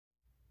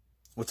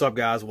What's up,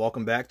 guys?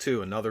 Welcome back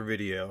to another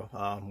video.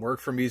 Work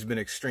for me has been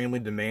extremely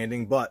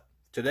demanding, but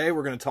today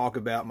we're going to talk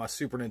about my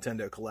Super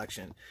Nintendo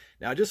collection.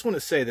 Now, I just want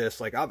to say this,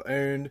 like, I've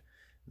owned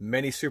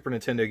many Super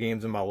Nintendo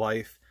games in my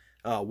life.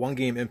 One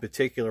game in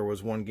particular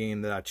was one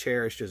game that I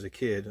cherished as a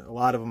kid. A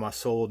lot of them I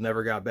sold,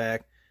 never got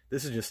back.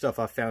 This is just stuff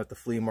I found at the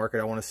flea market,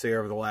 I want to say,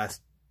 over the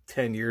last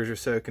 10 years or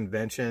so,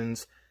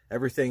 conventions.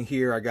 Everything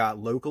here I got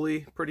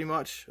locally, pretty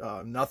much.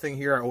 Nothing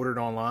here I ordered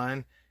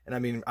online. And I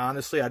mean,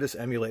 honestly, I just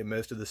emulate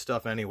most of this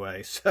stuff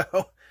anyway. So,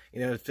 you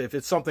know, if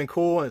it's something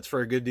cool and it's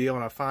for a good deal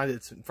and I find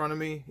it's in front of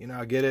me, you know,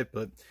 I get it.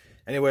 But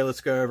anyway,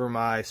 let's go over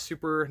my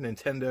Super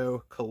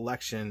Nintendo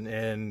collection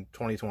in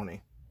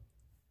 2020.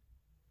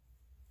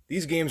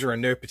 These games are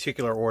in no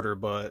particular order,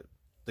 but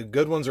the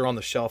good ones are on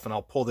the shelf, and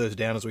I'll pull those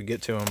down as we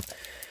get to them.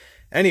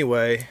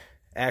 Anyway,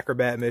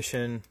 Acrobat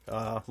Mission,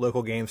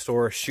 local game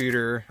store,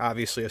 Shooter,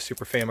 obviously a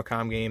Super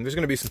Famicom game. There's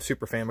going to be some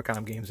Super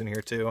Famicom games in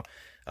here too.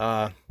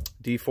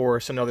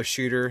 D-Force, another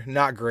shooter,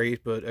 not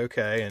great, but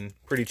okay, and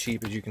pretty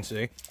cheap, as you can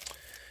see.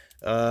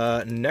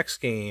 Next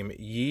game,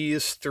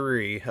 Ys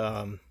 3.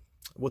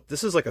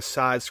 This is like a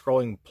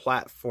side-scrolling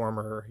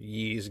platformer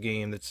Ys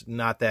game that's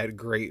not that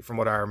great from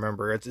what I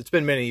remember. It's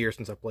been many years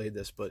since I played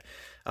this, but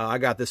I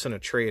got this in a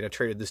trade. I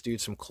traded this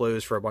dude some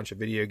clothes for a bunch of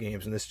video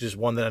games, and this is just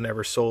one that I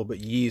never sold, but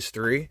Ys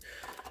 3.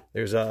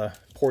 There's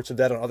ports of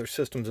that on other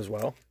systems as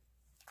well.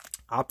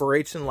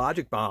 Operation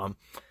Logic Bomb.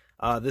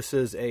 This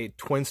is a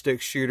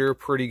twin-stick shooter,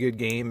 pretty good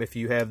game. If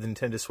you have the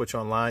Nintendo Switch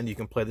Online, you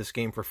can play this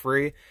game for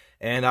free,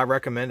 and I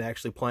recommend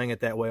actually playing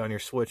it that way on your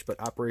Switch, but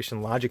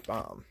Operation Logic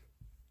Bomb.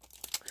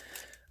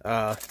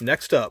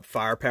 Next up,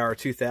 Firepower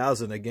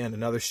 2000, again,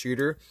 another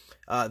shooter.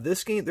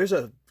 This game, there's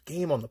a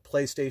game on the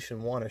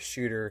PlayStation 1, a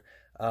shooter.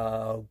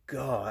 Oh,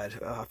 God,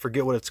 I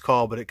forget what it's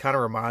called, but it kind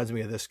of reminds me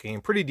of this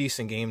game. Pretty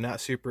decent game,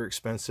 not super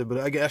expensive, but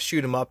I guess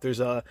shoot 'em up.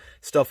 There's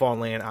stuff on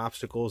land,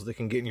 obstacles that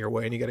can get in your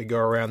way, and you got to go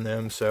around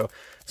them, so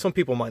some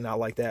people might not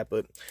like that,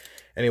 but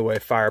anyway,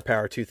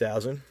 Firepower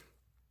 2000.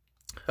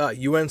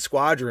 UN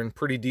Squadron,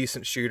 pretty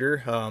decent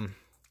shooter. I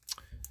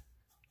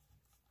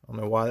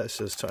don't know why that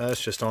says,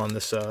 that's just on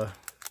this,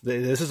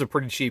 this is a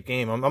pretty cheap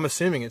game. I'm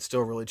assuming it's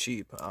still really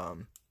cheap.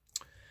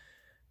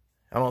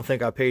 I don't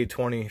think I paid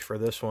 20 for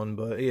this one,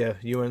 but yeah,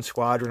 UN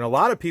Squadron. A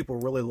lot of people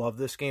really love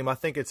this game. I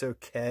think it's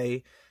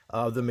okay.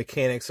 The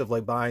mechanics of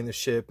like buying the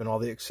ship and all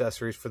the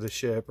accessories for the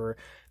ship,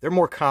 they're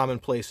more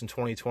commonplace in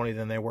 2020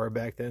 than they were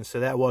back then. So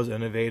that was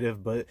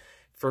innovative. But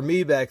for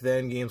me back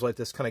then, games like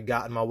this kind of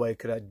got in my way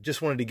because I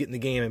just wanted to get in the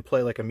game and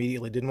play like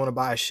immediately. Didn't want to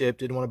buy a ship,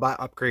 didn't want to buy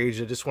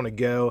upgrades. I just want to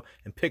go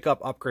and pick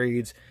up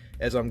upgrades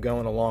as I'm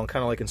going along,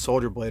 kind of like in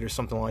Soldier Blade or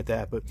something like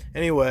that. But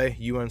anyway,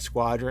 UN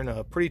Squadron,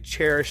 a pretty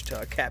cherished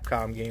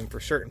Capcom game for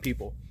certain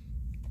people.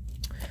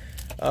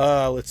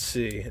 Let's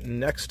see.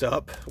 Next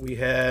up, we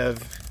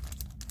have,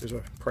 there's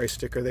a price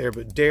sticker there,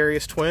 but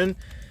Darius Twin,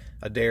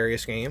 a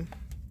Darius game.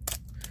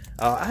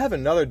 I have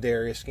another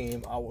Darius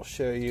game I will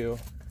show you.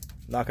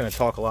 Not going to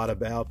talk a lot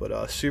about, but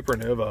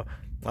Supernova.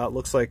 It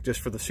looks like just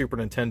for the Super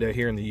Nintendo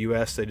here in the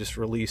US, they just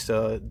released,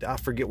 I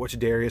forget which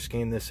Darius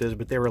game this is,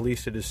 but they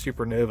released it as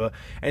Supernova.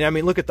 And I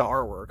mean, look at the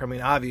artwork. I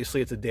mean,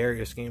 obviously it's a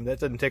Darius game. That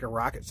doesn't take a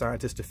rocket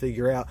scientist to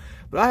figure out.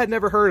 But I had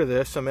never heard of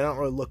this. I mean, I don't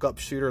really look up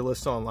shooter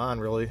lists online,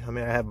 really. I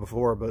mean, I have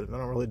before, but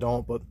I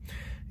don't. But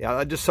yeah,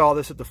 I just saw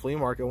this at the flea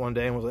market one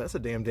day and was like, that's a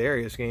damn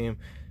Darius game.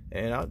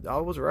 And I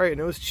was right, and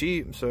it was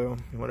cheap. So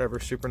whatever,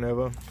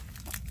 Supernova.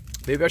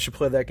 Maybe I should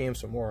play that game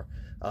some more.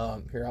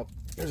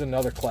 Here's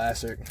another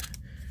classic,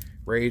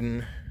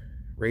 Raiden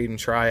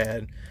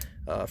Triad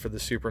for the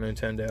Super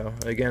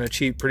Nintendo. Again,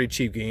 a pretty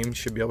cheap game. You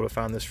should be able to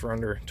find this for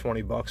under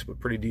 20 bucks, but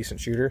pretty decent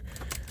shooter.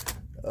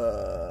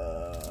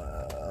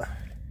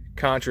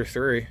 Contra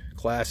 3,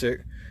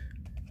 classic.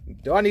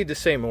 Do I need to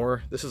say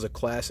more? This is a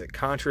classic.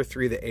 Contra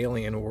 3, The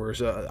Alien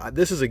Wars.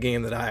 This is a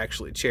game that I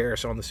actually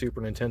cherish on the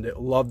Super Nintendo.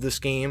 Love this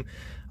game.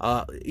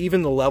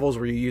 Even the levels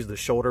where you use the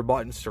shoulder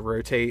buttons to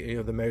rotate, you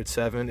know, the Mode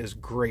 7 is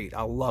great.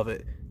 I love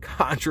it.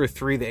 Contra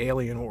 3, The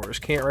Alien Wars.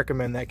 Can't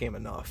recommend that game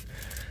enough.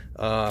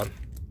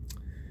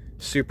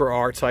 Super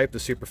R-Type, the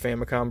Super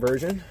Famicom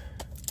version.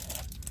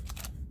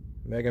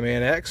 Mega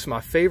Man X, my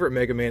favorite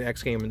Mega Man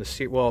X game in the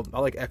series. Well, I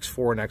like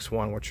X4 and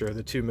X1, which are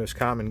the two most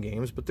common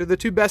games, but they're the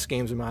two best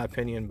games in my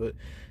opinion. But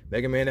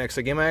Mega Man X,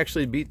 a game I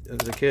actually beat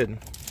as a kid.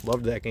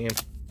 Loved that game.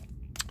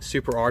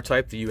 Super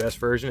R-Type, the US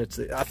version.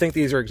 I think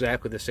these are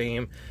exactly the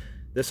same.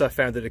 This I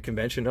found at a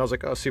convention. I was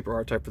like, oh, Super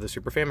R-Type for the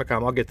Super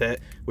Famicom. I'll get that.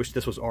 Wish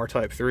this was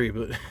R-Type 3,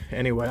 but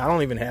anyway, I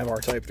don't even have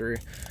R-Type 3.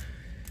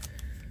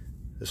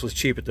 This was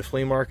cheap at the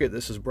flea market.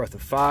 This is Breath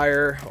of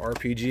Fire,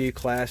 RPG,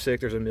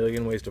 classic. There's a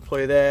million ways to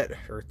play that.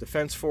 Earth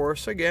Defense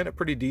Force, again, a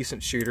pretty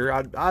decent shooter.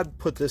 I'd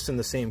put this in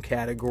the same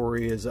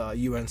category as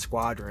UN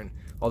Squadron,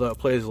 although it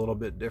plays a little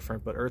bit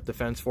different. But Earth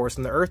Defense Force,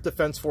 and the Earth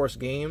Defense Force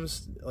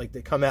games, like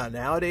they come out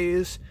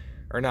nowadays,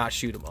 are not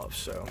shoot 'em ups.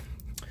 So,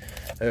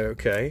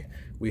 okay,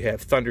 we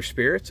have Thunder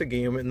Spirits, a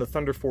game in the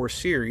Thunder Force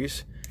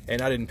series.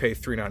 And I didn't pay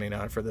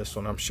 $3.99 for this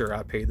one. I'm sure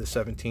I paid the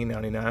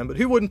 $17.99, but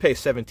who wouldn't pay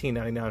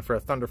 $17.99 for a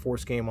Thunder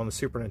Force game on the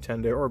Super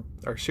Nintendo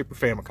or Super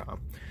Famicom?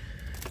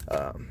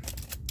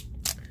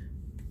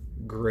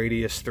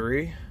 Gradius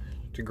 3.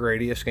 It's a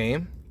Gradius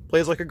game.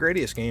 Plays like a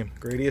Gradius game.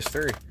 Gradius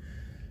 3.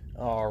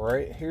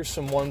 Alright, here's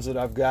some ones that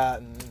I've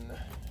gotten.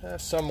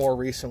 Some more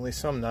recently,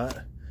 some not.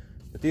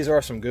 But these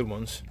are some good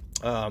ones.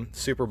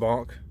 Super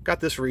Bonk. Got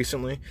this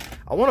recently.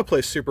 I want to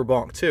play Super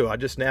Bonk too. I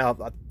just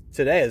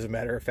today, as a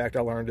matter of fact,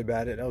 I learned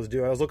about it. I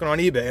was looking on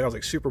eBay and I was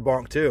like, Super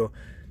Bonk 2.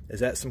 Is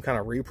that some kind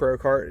of repro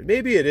cart?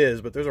 Maybe it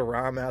is, but there's a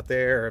ROM out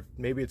there. Or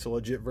maybe it's a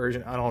legit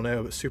version. I don't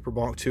know. But Super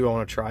Bonk 2 I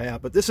want to try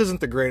out. But this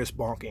isn't the greatest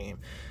Bonk game.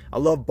 I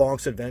love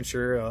Bonk's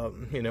Adventure,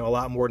 you know, a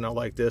lot more than I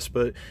like this.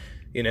 But,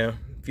 you know,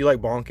 if you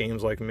like Bonk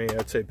games like me,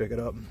 I'd say pick it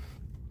up.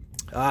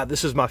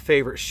 This is my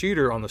favorite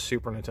shooter on the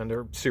Super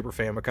Nintendo, Super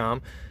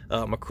Famicom,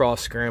 Macross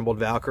Scrambled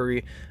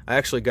Valkyrie. I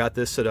actually got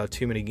this at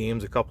Too Many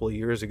Games a couple of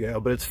years ago.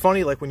 But it's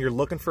funny, like when you're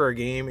looking for a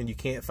game and you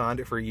can't find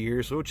it for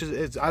years, which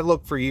is, I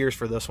looked for years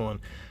for this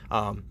one.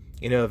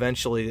 You know,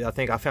 eventually, I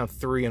think I found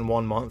 3 in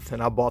 1 month,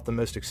 and I bought the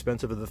most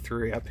expensive of the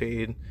 3. I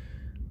paid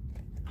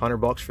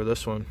 $100 for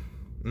this one.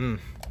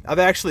 I've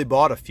actually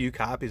bought a few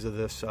copies of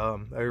this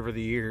over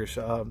the years,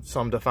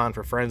 some to find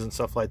for friends and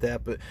stuff like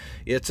that, but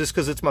it's just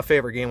because it's my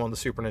favorite game on the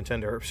Super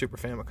Nintendo or Super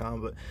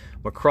Famicom. But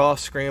Macross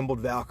Scrambled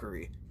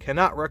Valkyrie.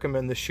 Cannot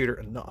recommend this shooter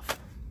enough.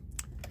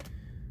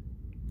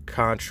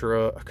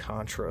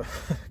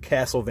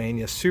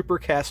 Castlevania, Super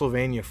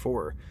Castlevania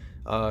 4.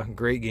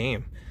 Great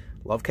game.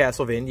 Love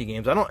Castlevania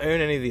games. I don't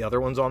own any of the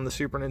other ones on the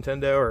Super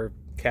Nintendo or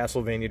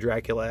Castlevania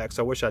Dracula X.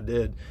 I wish I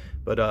did,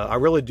 but I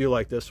really do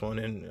like this one,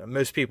 and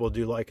most people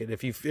do like it.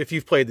 If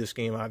you've played this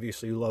game,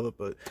 obviously you love it.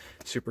 But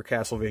Super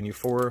Castlevania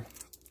 4.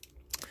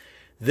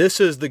 This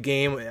is the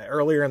game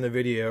earlier in the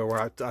video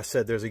where I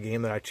said there's a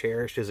game that I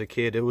cherished as a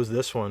kid. It was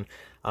this one.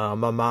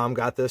 My mom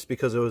got this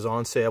because it was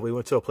on sale. We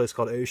went to a place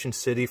called Ocean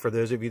City. For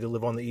those of you that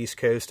live on the East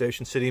Coast,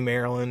 Ocean City,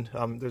 Maryland.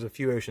 There's a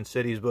few Ocean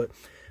Cities, but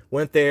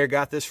went there,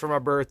 got this for my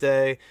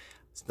birthday.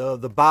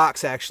 The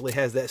box actually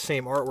has that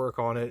same artwork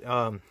on it.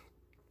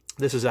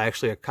 This is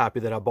actually a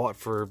copy that I bought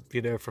for,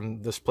 you know,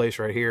 from this place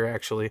right here,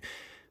 actually.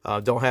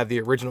 Don't have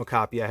the original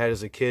copy I had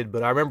as a kid,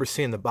 but I remember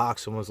seeing the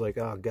box and was like,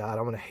 oh God,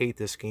 I'm going to hate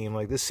this game.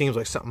 Like, this seems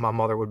like something my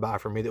mother would buy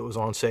for me that was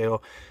on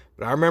sale.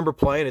 But I remember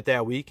playing it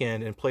that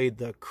weekend and played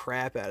the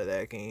crap out of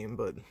that game.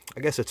 But I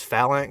guess it's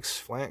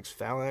Phalanx.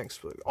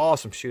 But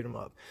awesome shoot 'em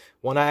up.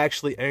 One I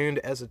actually owned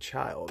as a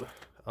child.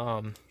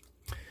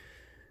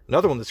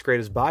 Another one that's great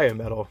is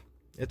Biometal.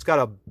 It's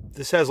got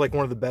this has like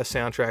one of the best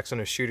soundtracks in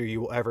a shooter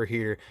you will ever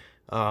hear.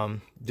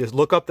 Just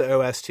look up the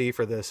OST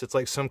for this. It's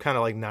like some kind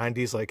of like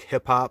 90s like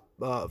hip hop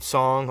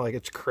song. Like,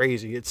 it's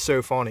crazy. It's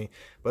so funny.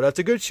 But it's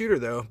a good shooter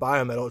though.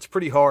 Biometal. It's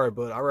pretty hard,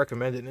 but I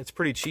recommend it, and it's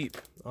pretty cheap.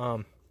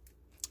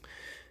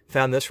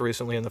 Found this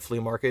recently in the flea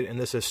market,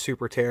 and this is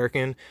Super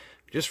Terrakin.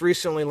 Just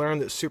recently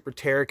learned that Super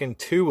Terrakin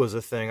 2 was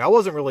a thing. I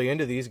wasn't really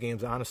into these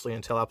games, honestly,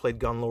 until I played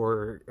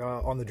Gunlord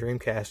on the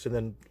Dreamcast, and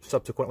then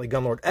subsequently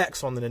Gunlord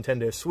X on the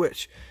Nintendo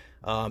Switch.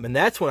 And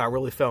that's when I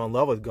really fell in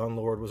love with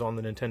Gunlord, was on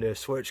the Nintendo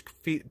Switch.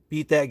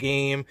 Beat that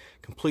game,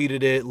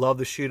 completed it,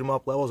 loved the shoot 'em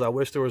up levels. I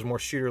wish there was more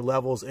shooter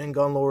levels in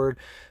Gunlord,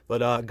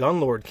 but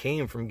Gunlord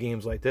came from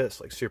games like this,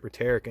 like Super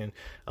Terrakin.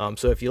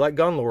 So if you like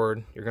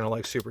Gunlord, you're going to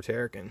like Super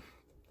Terrakin.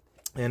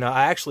 And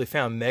I actually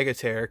found Mega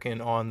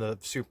Terrakin on the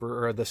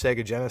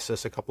SEGA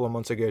Genesis a couple of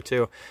months ago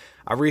too.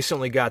 I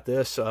recently got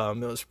this. It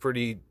was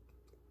pretty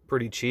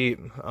cheap.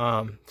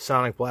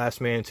 Sonic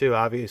Blast Man 2.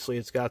 Obviously,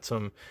 it's got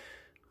some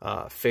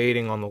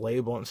fading on the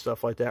label and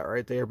stuff like that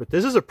right there. But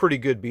this is a pretty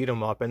good beat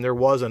 'em up. And there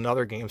was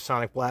another game,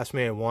 Sonic Blast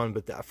Man 1.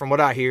 But from what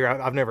I hear,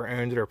 I've never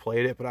owned it or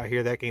played it, but I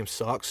hear that game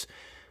sucks.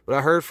 But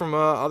I heard from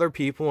other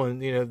people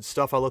and, you know,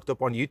 stuff I looked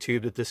up on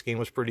YouTube that this game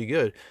was pretty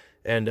good.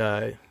 And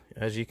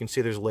as you can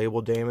see, there's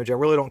label damage. I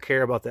really don't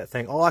care about that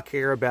thing. All I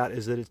care about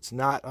is that it's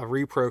not a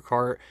repro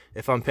cart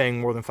if I'm paying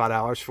more than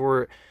 $5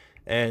 for it,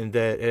 and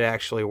that it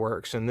actually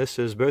works. And this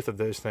is both of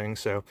those things.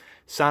 So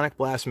Sonic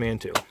Blast Man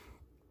 2.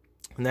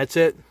 And that's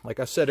it. Like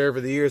I said, over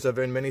the years, I've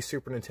owned many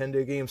Super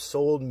Nintendo games,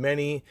 sold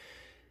many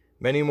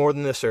more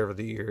than this over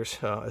the years,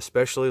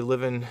 especially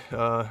living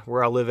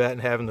where I live at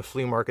and having the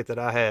flea market that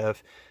I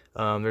have.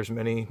 There's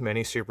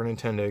many Super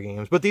Nintendo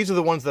games, but these are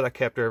the ones that I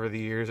kept over the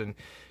years, and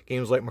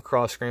games like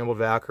Macross Scrambled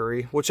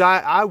Valkyrie, which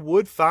I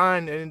would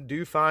find and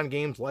do find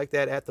games like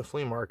that at the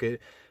flea market,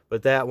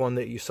 but that one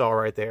that you saw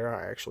right there,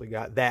 I actually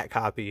got that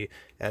copy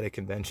at a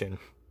convention.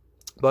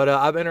 But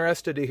I'm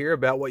interested to hear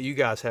about what you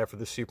guys have for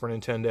the Super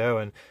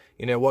Nintendo, and,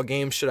 you know, what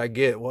games should I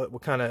get?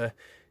 What kind of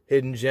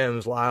hidden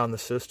gems lie on the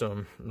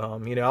system?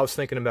 You know, I was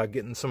thinking about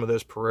getting some of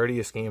those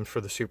Parodius games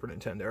for the Super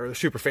Nintendo or the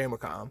Super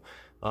Famicom.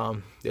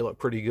 They look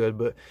pretty good,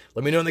 but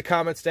let me know in the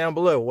comments down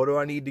below. What do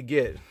I need to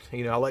get?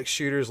 You know, I like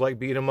shooters, like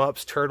beat 'em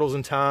ups, Turtles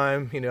in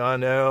Time. You know,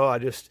 I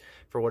just,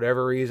 for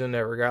whatever reason,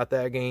 never got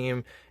that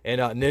game.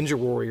 And Ninja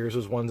Warriors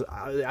was one.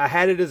 I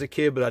had it as a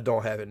kid, but I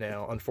don't have it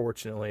now,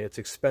 unfortunately. It's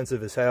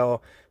expensive as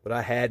hell, but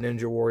I had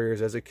Ninja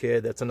Warriors as a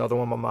kid. That's another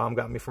one my mom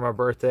got me for my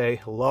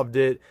birthday. Loved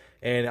it.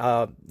 And,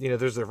 you know,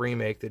 there's a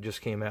remake that just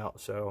came out,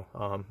 so,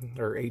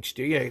 or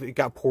HD. Yeah, it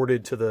got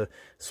ported to the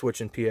Switch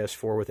and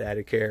PS4 with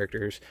added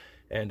characters.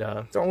 And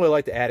don't really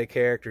like the added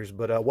characters,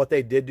 but what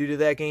they did do to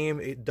that game,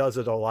 it does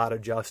it a lot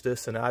of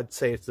justice, and I'd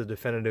say it's the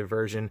definitive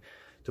version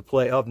to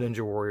play of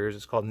Ninja Warriors.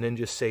 It's called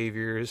Ninja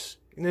Saviors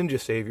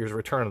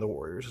Return of the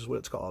Warriors is what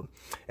it's called.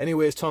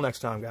 Anyways, till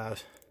next time,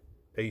 guys.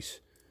 Peace.